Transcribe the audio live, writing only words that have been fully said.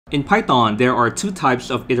In Python, there are two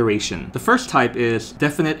types of iteration. The first type is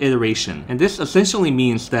definite iteration, and this essentially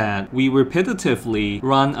means that we repetitively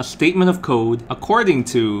run a statement of code according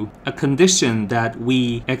to a condition that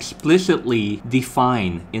we explicitly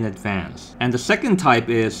define in advance. And the second type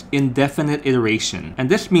is indefinite iteration, and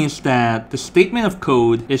this means that the statement of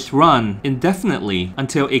code is run indefinitely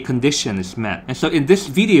until a condition is met. And so in this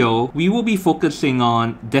video, we will be focusing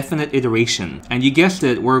on definite iteration, and you guessed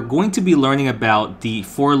it, we're going to be learning about the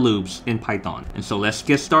for loops in Python. And so let's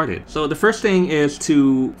get started. So the first thing is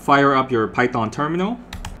to fire up your Python terminal.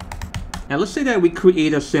 And let's say that we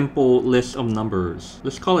create a simple list of numbers.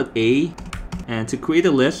 Let's call it A. And to create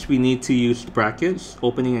a list, we need to use brackets,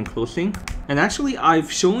 opening and closing. And actually,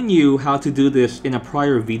 I've shown you how to do this in a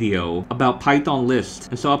prior video about Python list.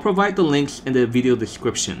 And so I'll provide the links in the video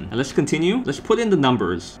description. And let's continue. Let's put in the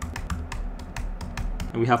numbers.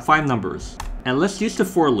 And we have 5 numbers. And let's use the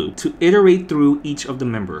for loop to iterate through each of the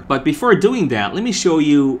member. But before doing that, let me show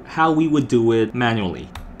you how we would do it manually.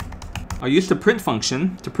 I'll use the print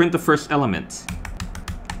function to print the first element.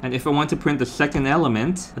 And if I want to print the second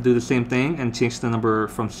element, I'll do the same thing and change the number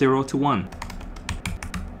from 0 to 1.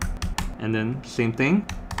 And then same thing.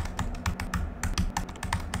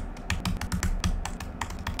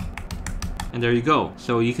 And there you go.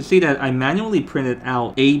 So you can see that I manually printed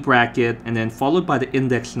out a bracket and then followed by the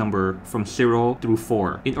index number from 0 through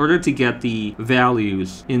 4 in order to get the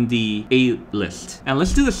values in the A list. And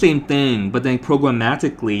let's do the same thing, but then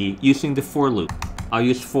programmatically using the for loop. I'll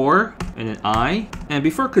use for and then I. And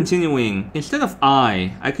before continuing, instead of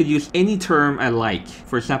I could use any term I like.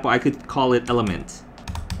 For example, I could call it element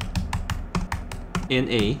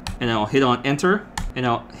in A, and I'll hit on enter, and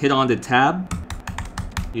I'll hit on the tab.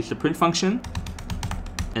 Use the print function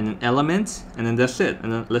and an element, and then that's it. And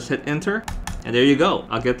then let's hit enter, and there you go.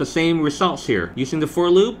 I'll get the same results here. Using the for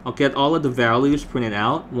loop, I'll get all of the values printed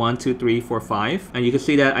out, 1, 2, 3, 4, 5. And you can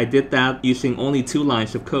see that I did that using only 2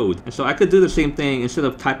 lines of code. And so I could do the same thing. Instead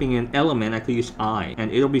of typing in element, I could use I, and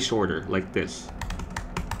it'll be shorter like this.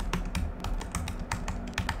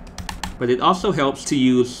 But it also helps to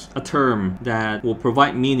use a term that will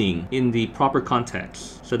provide meaning in the proper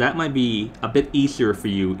context. So that might be a bit easier for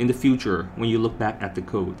you in the future when you look back at the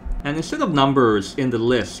code. And instead of numbers in the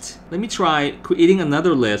list, let me try creating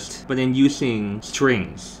another list, but then using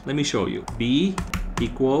strings. Let me show you. B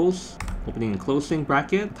equals, opening and closing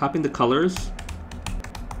bracket, typing the colors.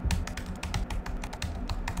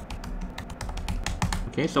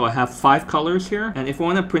 Okay, so I have 5 colors here. And if I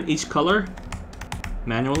want to print each color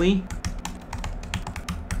manually,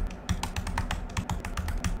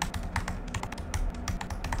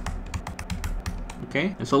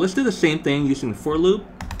 okay, and so let's do the same thing using the for loop.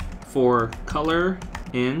 For color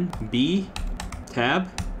in B, tab,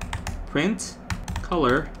 print,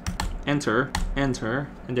 color, enter, enter,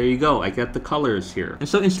 and there you go. I get the colors here. And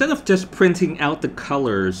so instead of just printing out the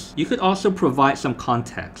colors, you could also provide some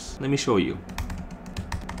context. Let me show you.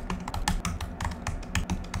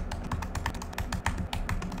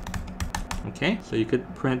 Okay, so you could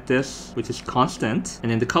print this, which is constant,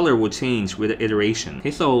 and then the color will change with the iteration.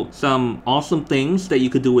 Okay, so some awesome things that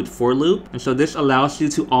you could do with for loop. And so this allows you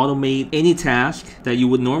to automate any task that you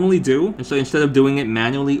would normally do. And so instead of doing it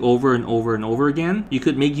manually over and over and over again, you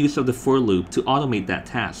could make use of the for loop to automate that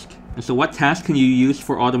task. And so what task can you use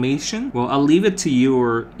for automation? Well, I'll leave it to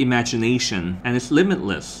your imagination, and it's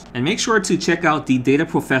limitless. And make sure to check out the Data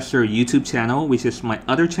Professor YouTube channel, which is my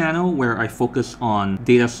other channel where I focus on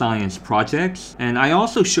data science projects. And I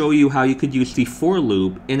also show you how you could use the for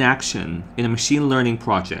loop in action in a machine learning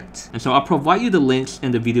project. And so I'll provide you the links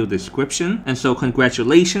in the video description. And so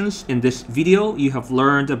congratulations, in this video you have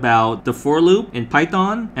learned about the for loop in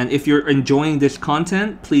Python. And if you're enjoying this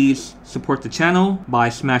content, please support the channel by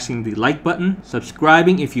smashing the like button,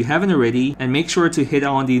 subscribing if you haven't already, and make sure to hit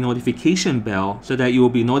on the notification bell so that you will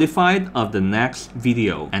be notified of the next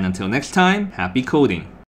video. And until next time, happy coding!